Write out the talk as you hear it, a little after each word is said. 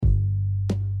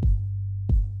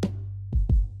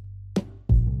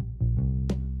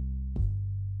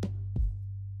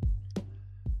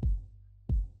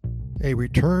A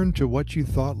return to what you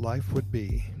thought life would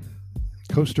be.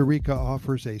 Costa Rica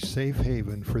offers a safe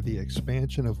haven for the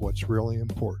expansion of what's really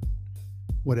important,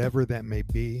 whatever that may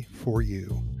be for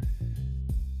you.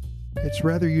 It's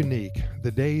rather unique. The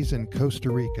days in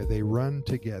Costa Rica, they run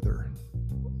together.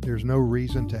 There's no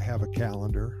reason to have a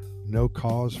calendar, no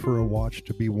cause for a watch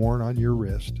to be worn on your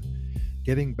wrist.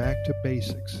 Getting back to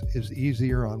basics is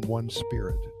easier on one's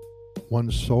spirit.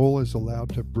 One's soul is allowed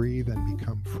to breathe and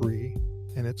become free,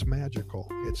 and it's magical,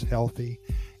 it's healthy,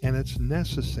 and it's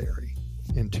necessary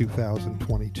in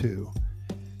 2022.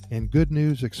 And good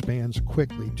news expands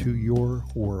quickly to your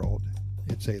world.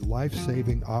 It's a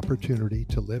life-saving opportunity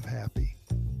to live happy.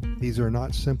 These are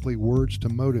not simply words to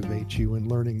motivate you in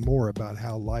learning more about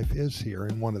how life is here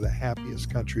in one of the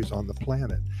happiest countries on the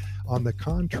planet. On the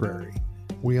contrary,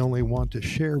 we only want to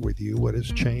share with you what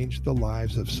has changed the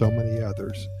lives of so many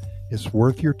others. It's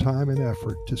worth your time and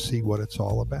effort to see what it's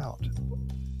all about.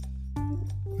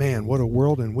 Man, what a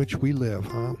world in which we live,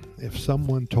 huh? If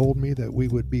someone told me that we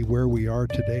would be where we are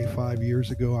today 5 years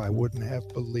ago, I wouldn't have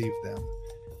believed them.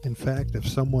 In fact, if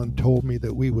someone told me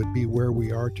that we would be where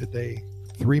we are today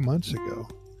 3 months ago,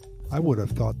 I would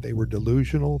have thought they were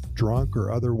delusional, drunk,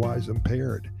 or otherwise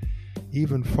impaired.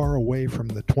 Even far away from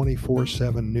the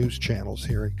 24/7 news channels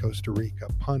here in Costa Rica,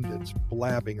 pundits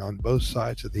blabbing on both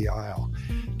sides of the aisle,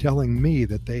 telling me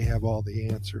that they have all the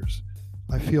answers.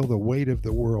 I feel the weight of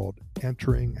the world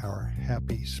entering our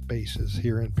happy spaces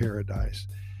here in paradise.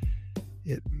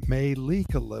 It may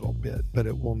leak a little bit, but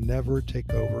it will never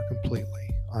take over completely.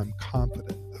 I'm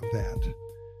confident of that.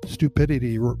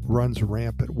 Stupidity runs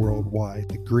rampant worldwide.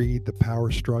 The greed, the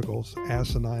power struggles,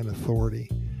 asinine authority.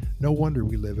 No wonder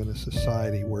we live in a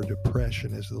society where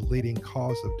depression is the leading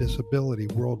cause of disability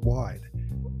worldwide.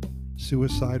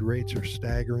 Suicide rates are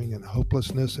staggering, and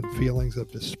hopelessness and feelings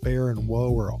of despair and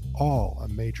woe are all a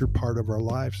major part of our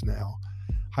lives now.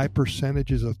 High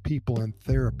percentages of people in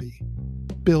therapy,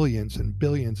 billions and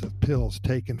billions of pills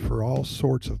taken for all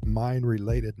sorts of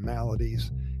mind-related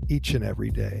maladies each and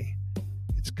every day.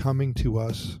 It's coming to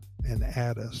us and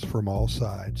at us from all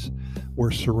sides. We're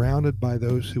surrounded by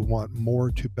those who want more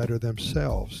to better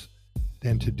themselves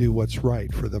than to do what's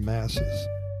right for the masses.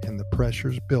 And the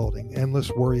pressure's building. Endless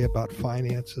worry about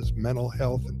finances, mental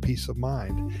health, and peace of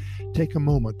mind. Take a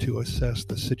moment to assess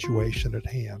the situation at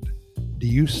hand. Do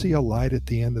you see a light at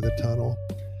the end of the tunnel?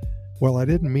 Well, I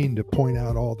didn't mean to point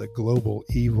out all the global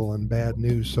evil and bad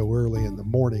news so early in the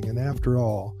morning, and after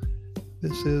all,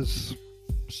 this is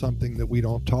something that we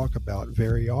don't talk about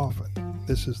very often.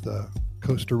 This is the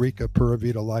Costa Rica Pura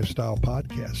Vida Lifestyle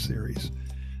podcast series.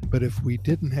 But if we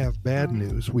didn't have bad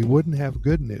news, we wouldn't have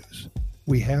good news.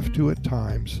 We have to, at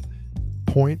times,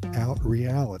 point out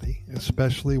reality,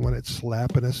 especially when it's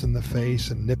slapping us in the face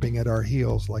and nipping at our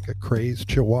heels like a crazed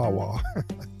chihuahua.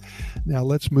 Now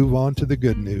let's move on to the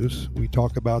good news. We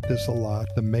talk about this a lot,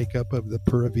 the makeup of the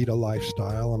Pura Vida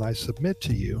lifestyle, and I submit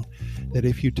to you that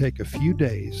if you take a few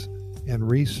days and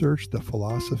research the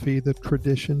philosophy, the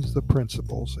traditions, the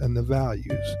principles, and the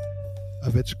values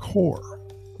of its core,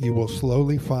 you will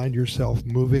slowly find yourself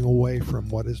moving away from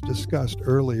what is discussed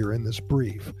earlier in this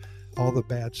brief, all the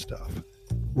bad stuff.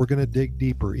 We're going to dig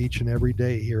deeper each and every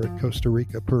day here at Costa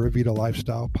Rica Pura Vida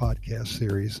Lifestyle podcast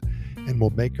series, and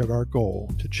we'll make it our goal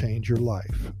to change your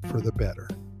life for the better.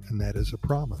 And that is a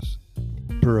promise.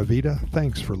 Pura Vida,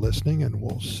 thanks for listening, and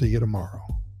we'll see you tomorrow.